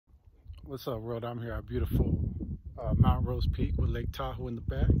What's up, world? I'm here at beautiful Mount Rose Peak with Lake Tahoe in the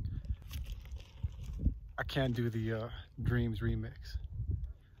back. I can't do the Dreams remix.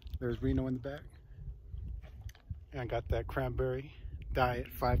 There's Reno in the back. And I got that cranberry diet,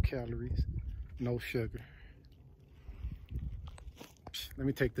 5 calories, no sugar. Let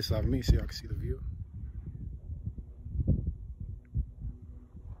me take this off of me so y'all can see the view.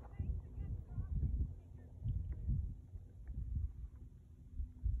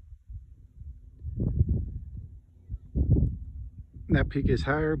 That peak is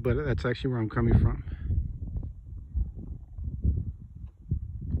higher, but that's actually where I'm coming from.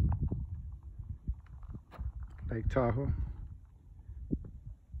 Lake Tahoe.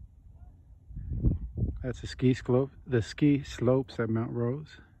 That's the ski slopes at Mount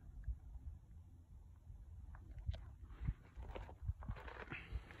Rose.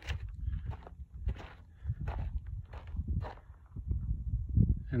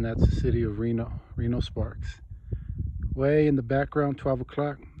 And that's the city of Reno Sparks. Way in the background, 12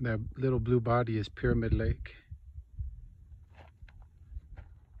 o'clock, that little blue body is Pyramid Lake.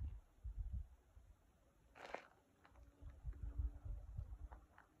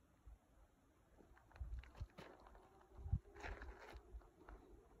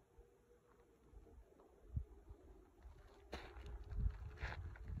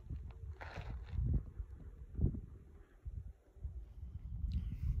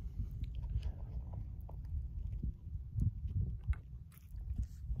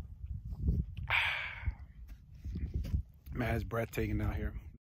 Man, it's breathtaking out here.